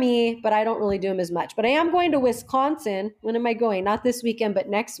or me, but I don't really do them as much. But I am going to Wisconsin. When am I going? Not this weekend, but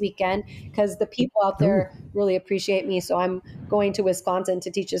next weekend, because the people out there really appreciate me. So I'm going to Wisconsin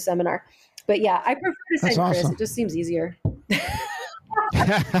to teach a seminar. But yeah, I prefer to send Chris. It just seems easier.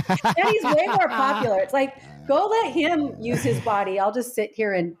 And he's way more popular. It's go let him use his body. I'll just sit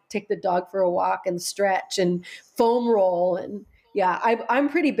here and take the dog for a walk and stretch and foam roll. And yeah, I'm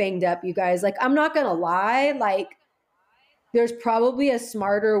pretty banged up, you guys. I'm not going to lie. There's probably a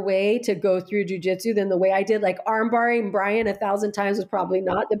smarter way to go through jujitsu than the way I did. Arm barring Brian 1,000 times was probably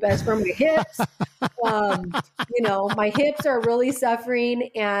not the best for my hips. My hips are really suffering.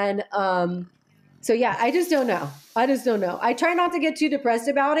 And, so yeah, I just don't know. I try not to get too depressed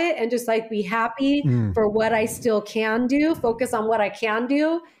about it and just be happy for what I still can do, focus on what I can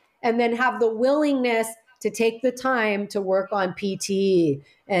do, and then have the willingness to take the time to work on PT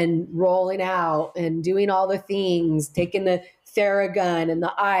and rolling out and doing all the things, taking the Theragun and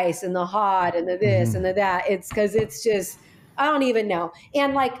the ice and the hot and the this and the that. It's because it's just, I don't even know.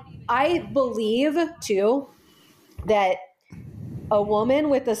 And I believe too that a woman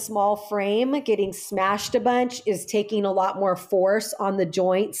with a small frame getting smashed a bunch is taking a lot more force on the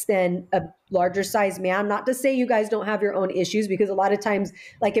joints than a larger size man. Not to say you guys don't have your own issues, because a lot of times,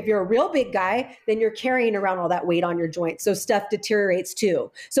 if you're a real big guy, then you're carrying around all that weight on your joints. So stuff deteriorates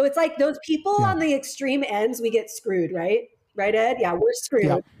too. So it's those people on the extreme ends, we get screwed, right? Right, Ed? Yeah, we're screwed.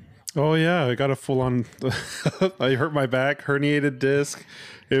 Yeah. Oh yeah, I got a full on. I hurt my back, herniated disc.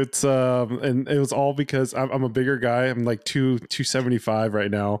 It's and it was all because I'm a bigger guy. I'm 275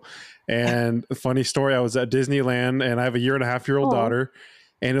 right now. And a funny story, I was at Disneyland and I have a 1.5-year-old daughter.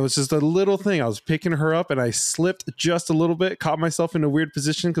 And it was just a little thing. I was picking her up and I slipped just a little bit, caught myself in a weird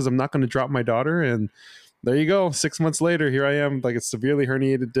position because I'm not going to drop my daughter. And there you go. 6 months later, here I am, a severely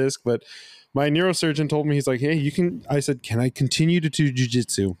herniated disc. But my neurosurgeon told me, he's like, hey, you can, I said, can I continue to do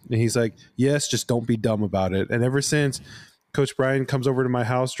jujitsu? And he's like, yes, just don't be dumb about it. And ever since, Coach Brian comes over to my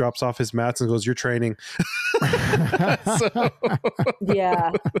house, drops off his mats, and goes, "You're training."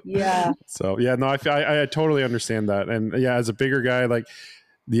 Yeah. So yeah, no, I totally understand that, and yeah, as a bigger guy, like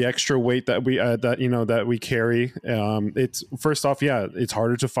the extra weight that we carry, it's first off, yeah, it's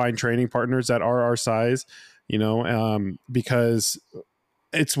harder to find training partners that are our size, because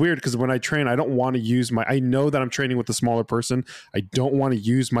it's weird because when I train, I don't want to use I know that I'm training with a smaller person. I don't want to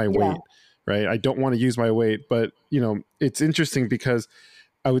use my weight, right? I don't want to use my weight, but it's interesting because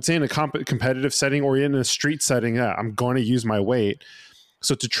I would say in a competitive setting or in a street setting, yeah, I'm going to use my weight.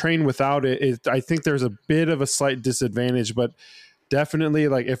 So to train without it, I think there's a bit of a slight disadvantage, but definitely,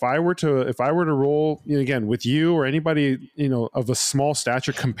 like if I were to roll, again, with you or anybody, of a small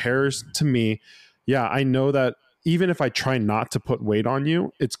stature compares to me, yeah, I know that even if I try not to put weight on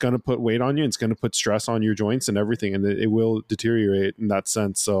you, it's going to put weight on you. It's going to put stress on your joints and everything, and it will deteriorate in that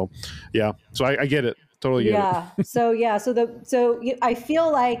sense. So, yeah. So I get it. Totally get it. So I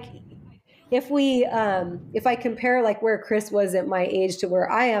feel like if I compare like where Chris was at my age to where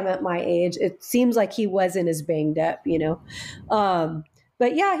I am at my age, it seems like he wasn't as banged up,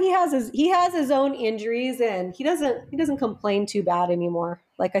 but yeah, he has his own injuries, and he doesn't complain too bad anymore.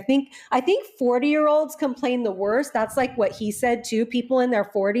 Like I think 40-year-olds complain the worst. That's like what he said too. People in their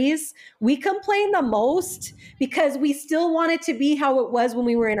 40s, we complain the most because we still want it to be how it was when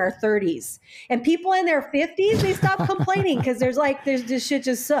we were in our 30s. And people in their 50s, they stop complaining because there's this shit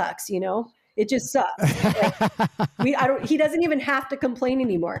just sucks, It just sucks. Like, he doesn't even have to complain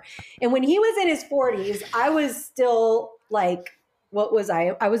anymore. And when he was in his 40s, I was still like, what was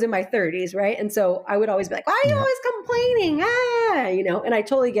I? I was in my 30s, right? And so I would always be like, why are you always complaining? And I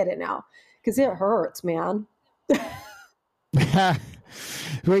totally get it now because it hurts, man.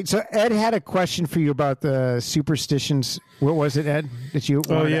 Wait, so Ed had a question for you about the superstitions. What was it, Ed, that you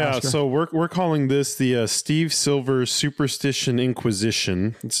wanted to ask her? So we're calling this the Steve Silvers Superstition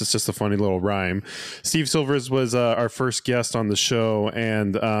Inquisition. It's just a funny little rhyme. Steve Silvers was our first guest on the show,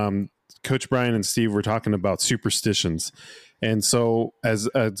 and Coach Brian and Steve were talking about superstitions. And so as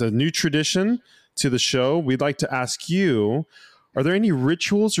a new tradition to the show, we'd like to ask you, are there any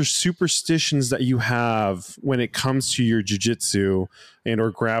rituals or superstitions that you have when it comes to your jiu-jitsu and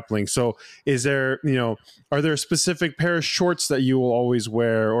or grappling? So is there, are there a specific pair of shorts that you will always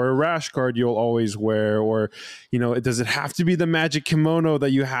wear, or a rash guard you'll always wear? Or, does it have to be the magic kimono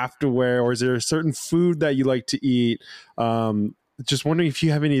that you have to wear? Or is there a certain food that you like to eat? Just wondering if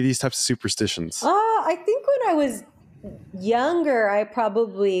you have any of these types of superstitions. I think when I was younger, I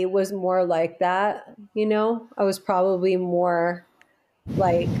probably was more like that. I was probably more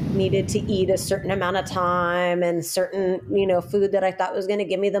like needed to eat a certain amount of time and certain, food that I thought was going to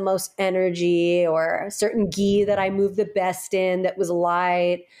give me the most energy, or a certain gi that I moved the best in that was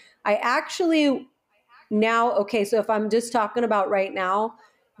light. I actually now, okay, so if I'm just talking about right now,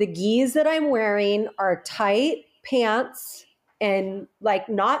 the gis that I'm wearing are tight pants and like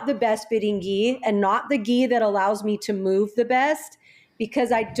not the best fitting gi, and not the gi that allows me to move the best,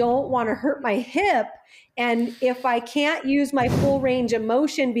 because I don't want to hurt my hip. And if I can't use my full range of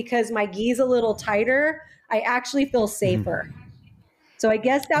motion because my gi is a little tighter, I actually feel safer. So I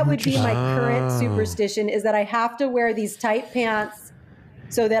guess that would be my current superstition, is that I have to wear these tight pants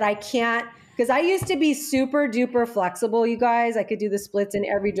so that I can't, because I used to be super duper flexible, you guys. I could do the splits in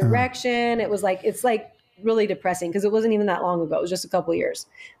every direction. It's like really depressing because it wasn't even that long ago. It was just a couple of years.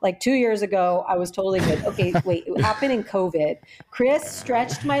 Like 2 years ago, I was totally good. Okay, wait, it happened in COVID. Chris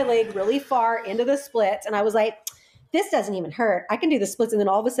stretched my leg really far into the splits, and I was like, this doesn't even hurt. I can do the splits. And then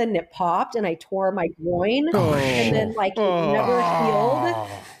all of a sudden it popped and I tore my groin, and then it never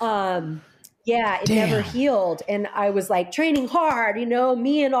healed. It never healed. And I was like training hard,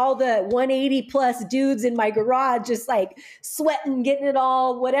 me and all the 180 plus dudes in my garage, just like sweating, getting it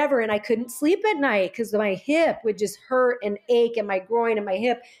all, whatever. And I couldn't sleep at night because my hip would just hurt and ache, and my groin and my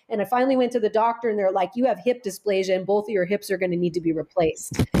hip. And I finally went to the doctor, and they're like, you have hip dysplasia and both of your hips are going to need to be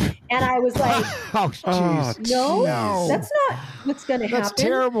replaced. And I was like, no, that's not what's going to happen. That's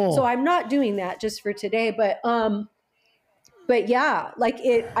terrible. So I'm not doing that just for today. But yeah, like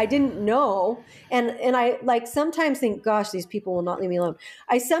I didn't know. And I like sometimes think, gosh, these people will not leave me alone.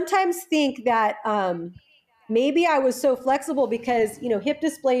 I sometimes think that maybe I was so flexible because, hip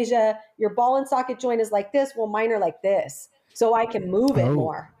dysplasia, your ball and socket joint is like this. Well, mine are like this. So I can move it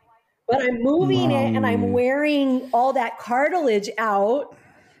more. But I'm moving it, and I'm wearing all that cartilage out.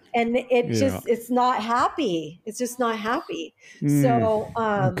 And it's not happy. It's just not happy. So,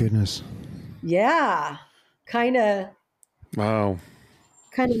 oh goodness. Yeah, kind of. Wow.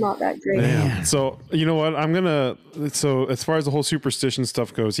 kind of not that great. Man. So you know what? So as far as the whole superstition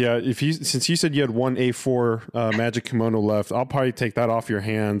stuff goes, since you said you had one A4 magic kimono left, I'll probably take that off your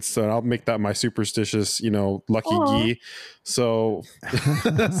hands. So I'll make that my superstitious, lucky gi. So,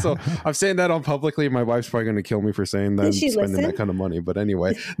 so I'm saying that on publicly. My wife's probably going to kill me for saying that and spending that kind of money. But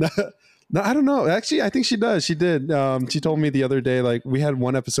anyway, no, I don't know. Actually, I think she does. She did. She told me the other day, like we had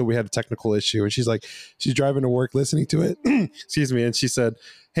one episode, we had a technical issue, and she's driving to work listening to it. Excuse me. And she said,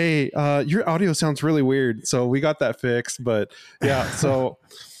 "Hey, your audio sounds really weird." So we got that fixed. But yeah, so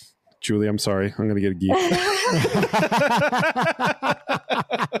Julie, I'm sorry. I'm going to get a gi.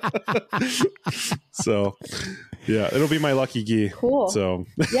 So yeah, it'll be my lucky gi. Cool. So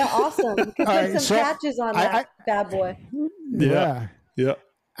yeah, awesome. You can put some patches on that bad boy. Yeah.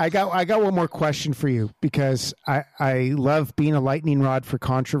 I got one more question for you, because I love being a lightning rod for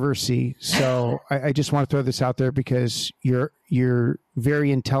controversy. So I just want to throw this out there, because you're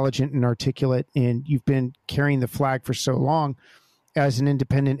very intelligent and articulate, and you've been carrying the flag for so long as an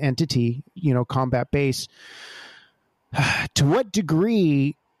independent entity, combat base. To what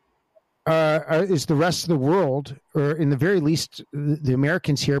degree is the rest of the world, or in the very least the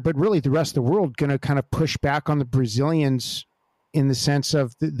Americans here, but really the rest of the world, going to kind of push back on the Brazilians in the sense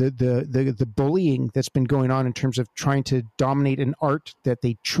of the bullying that's been going on in terms of trying to dominate an art that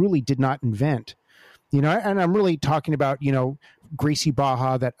they truly did not invent? And I'm really talking about, Gracie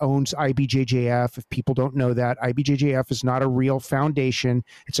Baja, that owns IBJJF. If people don't know that, IBJJF is not a real foundation.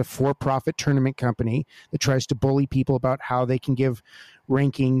 It's a for-profit tournament company that tries to bully people about how they can give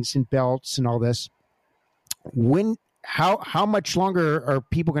rankings and belts and all this. How much longer are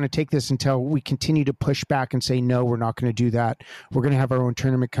people going to take this until we continue to push back and say, no, we're not going to do that? We're going to have our own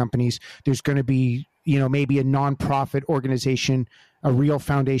tournament companies. There's going to be, maybe a nonprofit organization, a real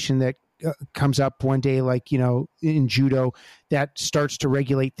foundation that comes up one day, like, in judo, that starts to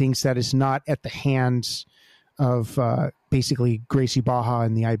regulate things that is not at the hands of basically Gracie Baja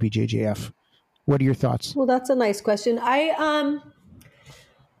and the IBJJF. What are your thoughts? Well, that's a nice question. I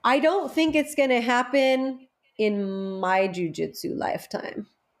don't think it's going to happen in my jujitsu lifetime.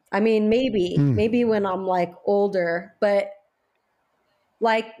 I mean, maybe when I'm like older, but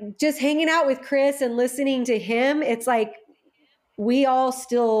like just hanging out with Chris and listening to him, it's like we all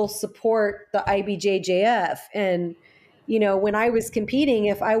still support the IBJJF. And, when I was competing,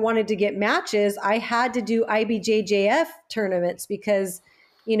 if I wanted to get matches, I had to do IBJJF tournaments, because,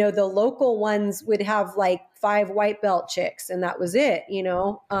 the local ones would have like 5 white belt chicks and that was it,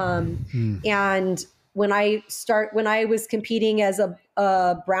 and when I was competing as a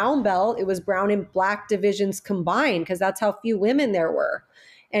brown belt, it was brown and black divisions combined, because that's how few women there were.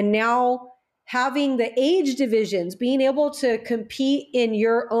 And now having the age divisions, being able to compete in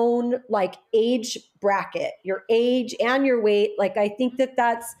your own like age bracket, your age and your weight, like I think that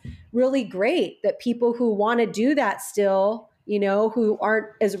that's really great, that people who want to do that still, who aren't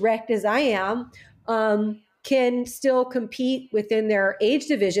as wrecked as I am, can still compete within their age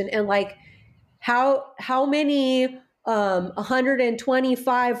division. And like how many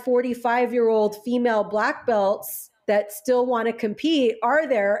 125, 45-year-old female black belts that still want to compete are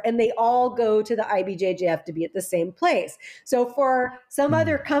there, and they all go to the IBJJF to be at the same place. So for some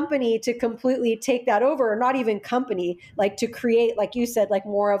other company to completely take that over, or not even company, like to create, like you said, like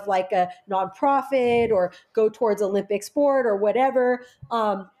more of like a nonprofit or go towards Olympic sport or whatever,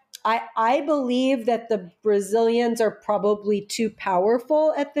 I believe that the Brazilians are probably too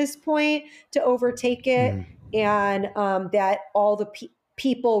powerful at this point to overtake it, and that all the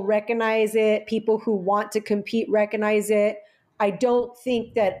people recognize it. People who want to compete recognize it. I don't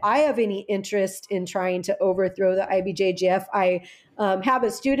think that I have any interest in trying to overthrow the IBJJF. I have a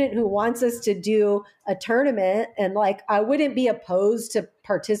student who wants us to do a tournament, and like I wouldn't be opposed to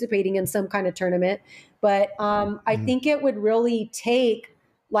participating in some kind of tournament, but I think it would really take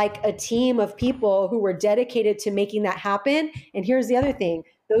like a team of people who were dedicated to making that happen. And here's the other thing.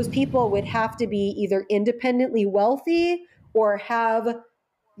 Those people would have to be either independently wealthy or have,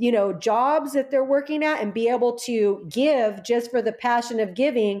 jobs that they're working at and be able to give just for the passion of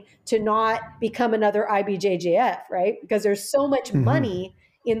giving, to not become another IBJJF, right? Because there's so much money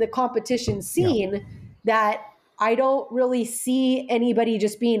in the competition scene that I don't really see anybody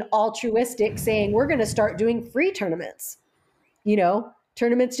just being altruistic saying, we're going to start doing free tournaments,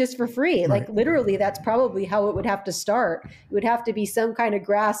 tournaments just for free. Right. Like literally, that's probably how it would have to start. It would have to be some kind of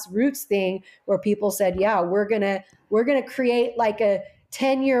grassroots thing where people said, yeah, we're going to create like a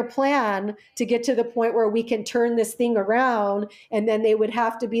 10-year plan to get to the point where we can turn this thing around. And then they would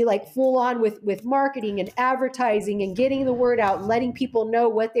have to be like full on with marketing and advertising and getting the word out and letting people know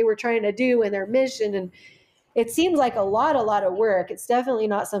what they were trying to do and their mission. And it seems like a lot of work. It's definitely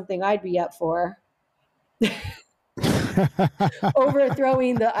not something I'd be up for.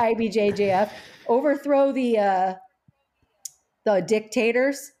 Overthrowing the IBJJF, overthrow the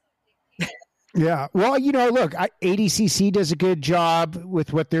dictators. Yeah. Well, look, ADCC does a good job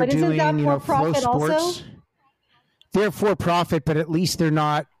with what they're doing. Isn't that for profit also? They're for profit, but at least they're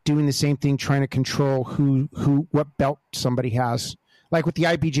not doing the same thing, trying to control what belt somebody has. Like with the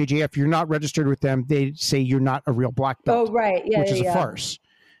IBJJF, if you're not registered with them, they say you're not a real black belt. Oh, right. Yeah, which is a farce,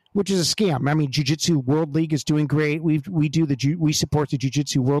 which is a scam. I mean, Jiu-Jitsu World League is doing great. We support the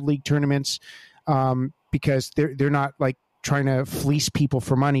Jiu-Jitsu World League tournaments because they're not like trying to fleece people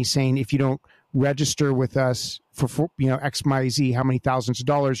for money, saying if you don't register with us for XYZ, how many thousands of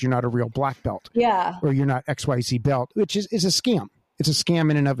dollars, you're not a real black belt. Yeah. Or you're not XYZ belt, which is a scam. It's a scam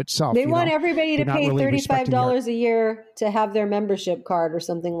in and of itself. They want everybody to pay $35 a year to have their membership card or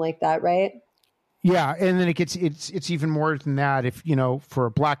something like that, right? Yeah, and then it's even more than that. If for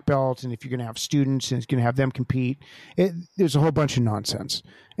a black belt, and if you're going to have students and it's going to have them compete, there's a whole bunch of nonsense.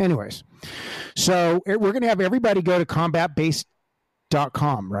 Anyways, so we're going to have everybody go to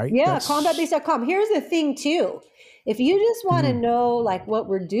combatbase.com, right? Yeah, combatbase.com. Here's the thing too. If you just want to know like what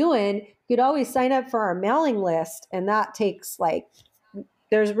we're doing, you could always sign up for our mailing list, and that takes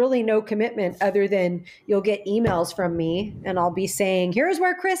there's really no commitment other than you'll get emails from me and I'll be saying, here's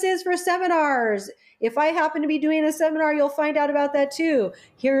where Chris is for seminars. If I happen to be doing a seminar, you'll find out about that too.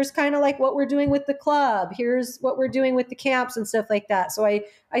 Here's kind of like what we're doing with the club. Here's what we're doing with the camps and stuff like that. So I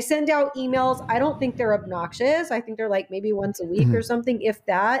send out emails. I don't think they're obnoxious. I think they're like maybe once a week or something, if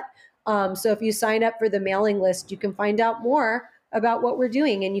that. So if you sign up for the mailing list, you can find out more about what we're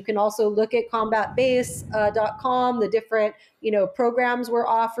doing. And you can also look at combatbase.com, the different, programs we're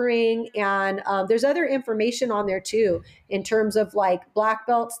offering. And there's other information on there too, in terms of like black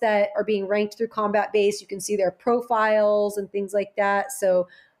belts that are being ranked through Combat Base. You can see their profiles and things like that. So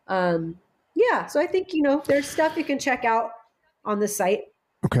so I think, there's stuff you can check out on the site.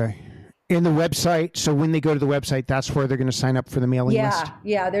 Okay. In the website. So when they go to the website, that's where they're going to sign up for the mailing list?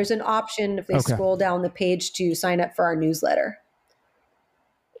 Yeah. There's an option if they scroll down the page to sign up for our newsletter.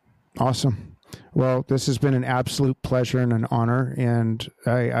 Awesome. Well, this has been an absolute pleasure and an honor, and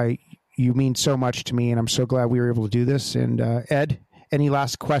you mean so much to me, and I'm so glad we were able to do this. And Ed, any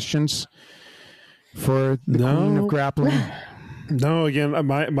last questions for the Queen of Grappling? No, again,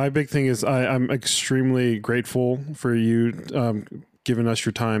 my big thing is I'm extremely grateful for you giving us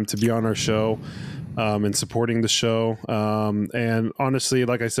your time to be on our show and supporting the show. And honestly,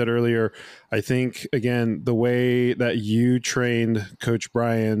 like I said earlier, I think, again, the way that you trained Coach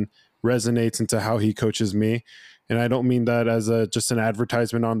Brian resonates into how he coaches me. And I don't mean that as just an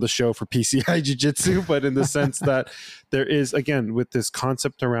advertisement on the show for PCI Jiu-Jitsu, but in the sense that there is, again, with this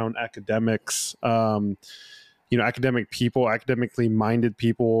concept around academics, academic people, academically minded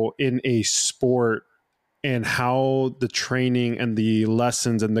people in a sport, and how the training and the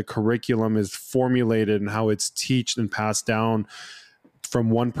lessons and the curriculum is formulated and how it's taught and passed down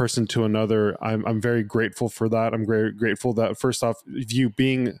from one person to another. I'm very grateful for that. I'm very grateful that, first off, you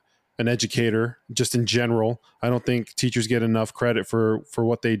being an educator, just in general, I don't think teachers get enough credit for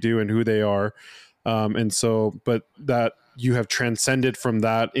what they do and who they are. But that you have transcended from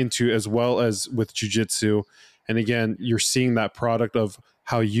that into, as well as with jiu-jitsu. And again, you're seeing that product of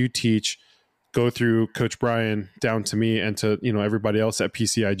how you teach go through Coach Brian down to me and to, everybody else at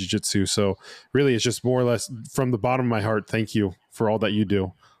PCI Jiu-Jitsu. So really, it's just more or less from the bottom of my heart, thank you for all that you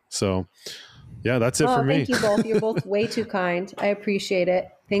do. So yeah, that's it for me. Thank you both. You're both way too kind. I appreciate it.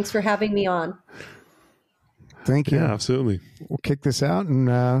 Thanks for having me on. Thank you. Yeah, absolutely. We'll kick this out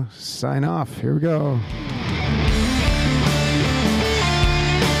and sign off. Here we go.